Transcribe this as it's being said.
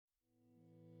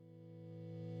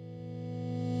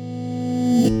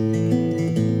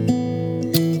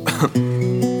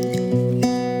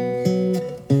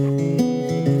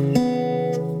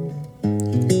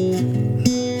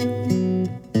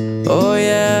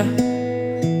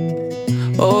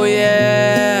Oh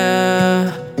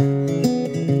yeah.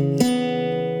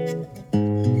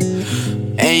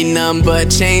 Ain't nothing but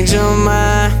change your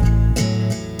mind.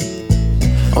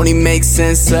 Only makes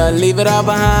sense to leave it all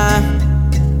behind.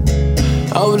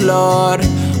 Oh Lord,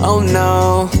 oh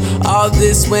no, all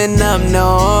this went up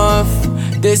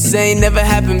north. This ain't never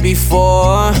happened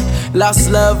before.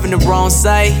 Lost love in the wrong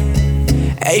sight,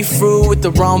 ate fruit with the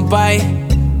wrong bite.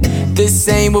 This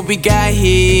ain't what we got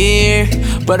here,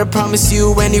 but I promise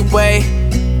you anyway,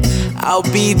 I'll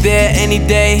be there any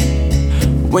day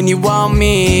when you want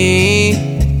me.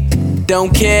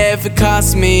 Don't care if it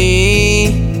costs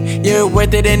me, you're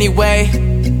worth it anyway.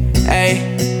 Ay,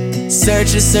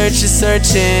 searching, searching,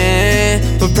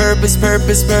 searching for purpose,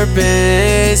 purpose,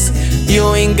 purpose.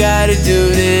 You ain't gotta do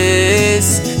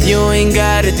this, you ain't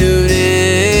gotta do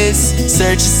this.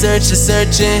 Searching, searching,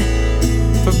 searching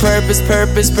for purpose,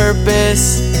 purpose,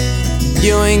 purpose.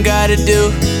 You ain't gotta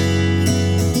do,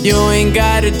 you ain't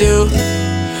gotta do.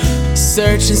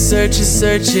 Searching, searching,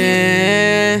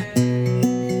 searching.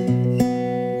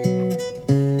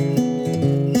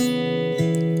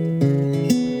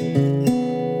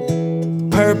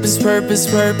 Purpose, purpose,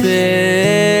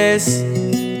 purpose.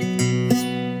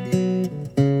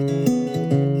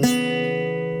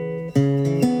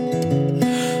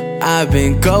 I've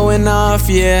been going off,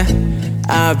 yeah.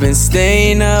 I've been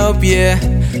staying up, yeah.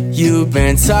 You've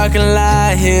been talking a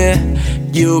lot here.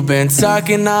 You've been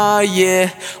talking all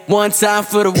year. One time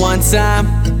for the one time.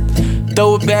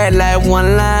 Throw it back like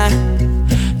one line.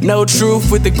 No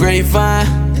truth with the grapevine.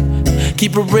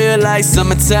 Keep it real like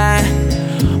summertime.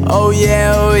 Oh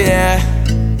yeah, oh yeah.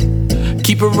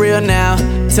 Keep it real now.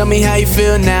 Tell me how you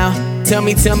feel now. Tell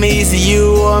me, is it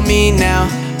you or me now?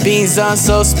 Beans on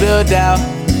so spilled out.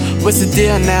 What's the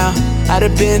deal now? I'd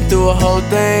have been through a whole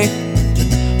thing.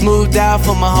 Moved out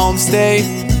from my home state.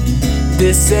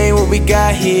 This ain't what we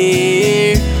got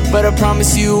here, but I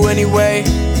promise you anyway.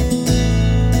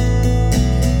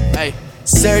 Hey,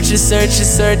 searching, searching,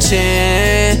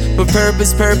 searching for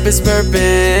purpose, purpose,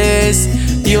 purpose.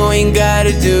 You ain't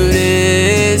gotta do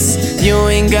this, you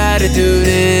ain't gotta do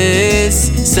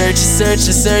this. Searching,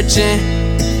 searching, searching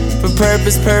for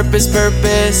purpose, purpose,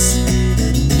 purpose.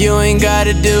 You ain't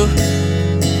gotta do,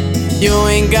 you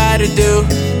ain't gotta do.